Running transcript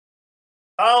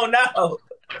Oh no.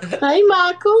 Hey,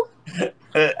 Michael.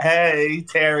 Hey,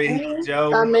 Terry Hey, I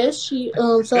Joe. miss you.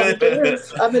 Something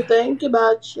fierce. I've been thinking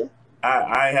about you.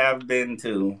 I have been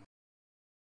too.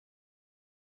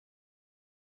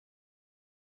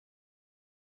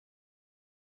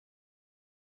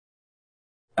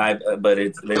 But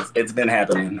it's been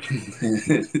happening.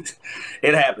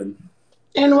 It happened.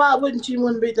 And why wouldn't you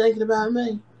want to be thinking about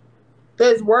me?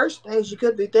 There's worse things you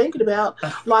could be thinking about,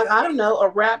 like I don't know, a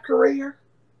rap career.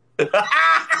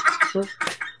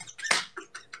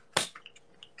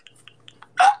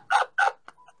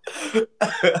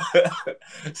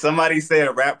 Somebody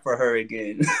said rap for her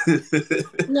again.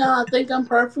 No, I think I'm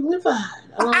perfectly fine.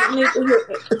 I don't need to hear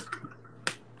it.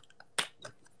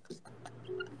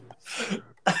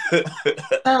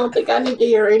 I don't think I need to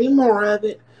hear any more of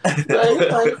it. But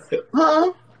anyway,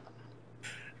 huh?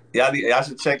 Y'all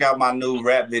should check out my new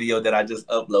rap video that I just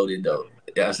uploaded though.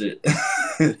 Y'all should.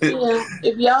 Yeah.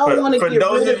 If y'all want to For get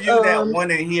those rid of you that of want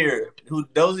to hear,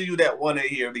 those of you that want to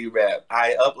hear me rap,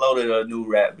 I uploaded a new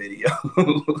rap video.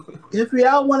 if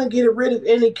y'all want to get rid of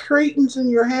any cretins in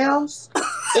your house,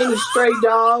 any stray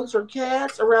dogs or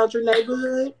cats around your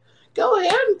neighborhood, go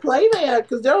ahead and play that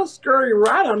because they'll scurry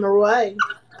right on their way.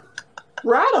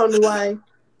 Right on the way.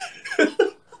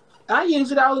 I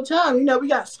use it all the time. You know, we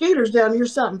got scooters down here,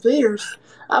 something fierce.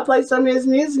 I play some of his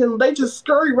music and they just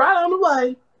scurry right on the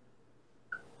way.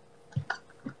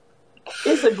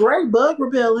 It's a great bug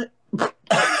repellent.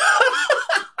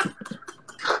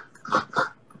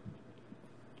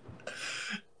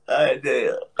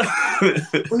 Damn.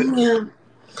 Yeah.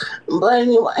 But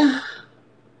anyway.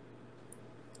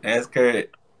 Ask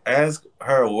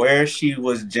her where she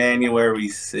was January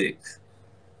 6th.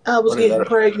 I was getting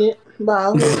pregnant by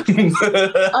a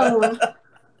horse.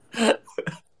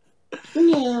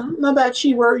 Yeah. How about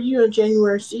you? Where were you on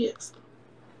January 6th?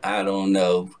 I don't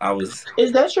know.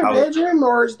 Is that your bedroom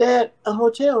or is that a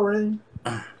hotel room?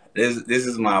 This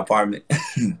is my apartment.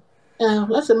 Oh,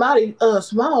 that's a mighty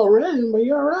small room. Are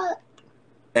you all right?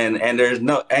 And there's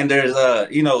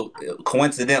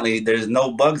coincidentally there's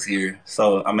no bugs here.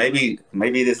 So maybe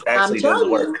this actually doesn't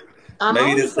work. I'm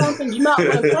maybe something. You might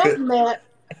want to patent that.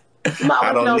 You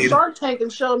might want to get on Shark Tank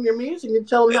and show them your music and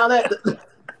tell them how that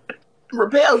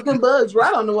repels them bugs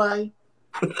right on the way.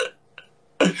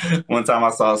 One time I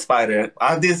saw a spider.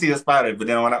 I did see a spider, but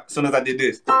then as soon as I did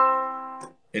this,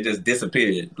 it just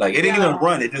disappeared. Like it didn't even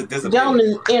run; it just disappeared. Down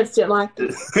in an instant, like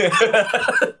this.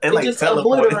 it like just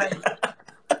obliterated.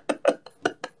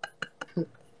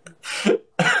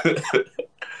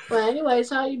 Well, anyways,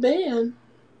 how you been?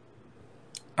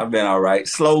 I've been all right.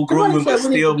 Slow grooving, but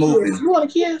still moving. You want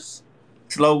to kiss?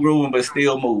 Slow grooving, but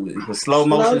still moving. But slow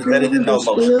motion is better than no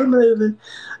motion. Still moving.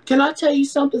 Can I tell you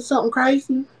something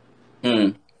crazy?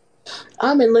 I'm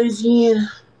in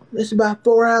Louisiana. It's about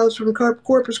 4 hours from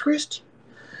Corpus Christi.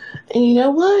 And you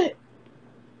know what?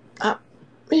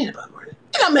 It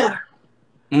don't matter.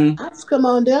 I'll just come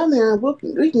on down there and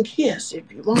we can kiss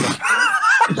if you want.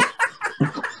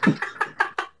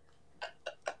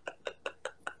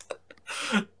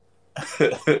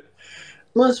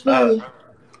 What's funny?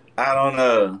 I don't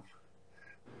know.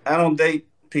 I don't date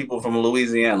people from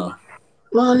Louisiana.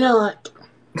 Why not?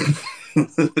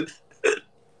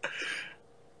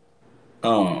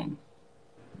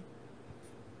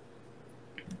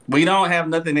 We don't have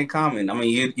nothing in common. I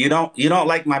mean, you don't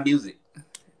like my music,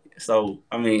 so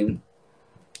I mean,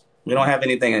 we don't have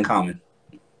anything in common.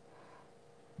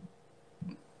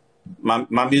 My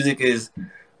music is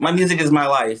my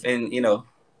life, and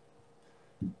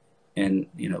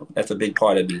that's a big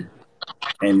part of me,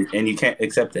 and you can't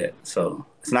accept that, so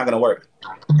it's not gonna work.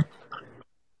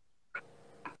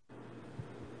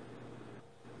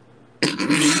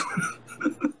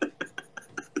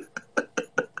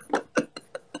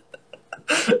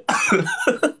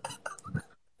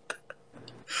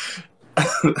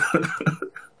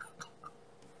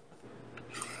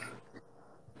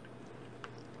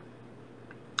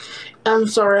 I'm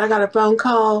sorry, I got a phone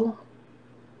call.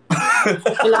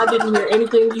 And I didn't hear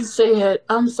anything you said.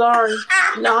 I'm sorry.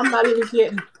 No, I'm not even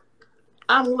kidding.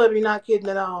 I'm literally not kidding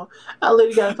at all. I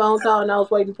literally got a phone call and I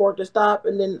was waiting for it to stop.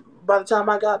 And then by the time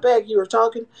I got back, you were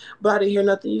talking, but I didn't hear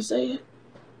nothing you said.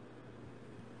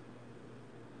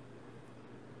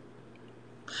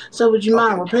 So would you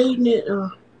mind repeating it?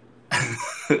 Or?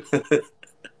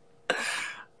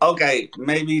 Okay,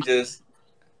 maybe just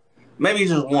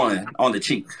one on the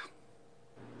cheek.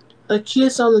 A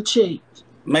kiss on the cheek.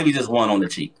 Maybe just one on the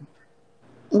cheek.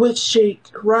 Which cheek,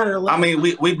 right or left? I mean,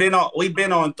 we've been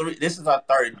on 3. This is our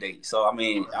 3rd date, so I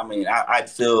mean, I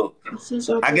feel.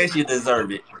 I guess you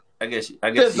deserve it. I guess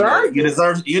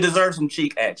you deserve some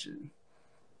cheek action.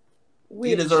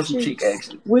 You deserve some cheek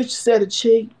action. Which set of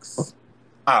cheeks?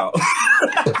 Oh.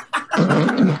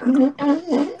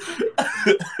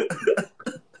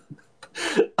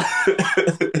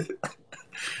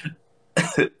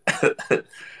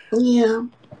 Yeah,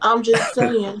 I'm just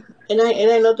saying. It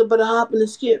ain't nothing but a hop and a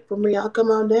skip for me. I'll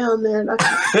come on down there and I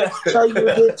can show you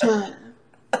a good time.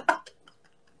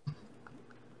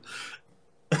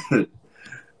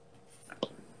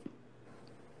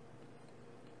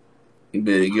 You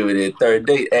better give it that third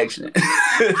date action.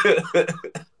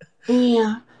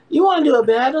 Yeah. You want to do a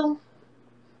battle?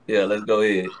 Yeah, let's go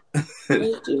ahead.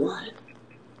 Let's do one.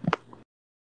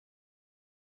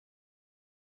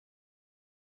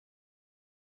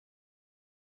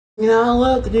 You know, I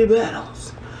love to do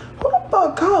battles. Who the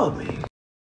fuck called me?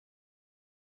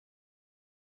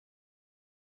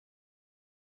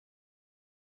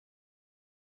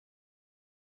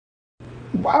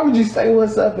 Why would you say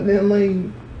what's up and then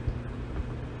leave?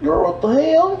 Girl, what the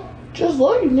hell? Just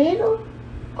leave, nigga.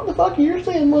 What the fuck are you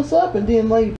saying what's up and then leave?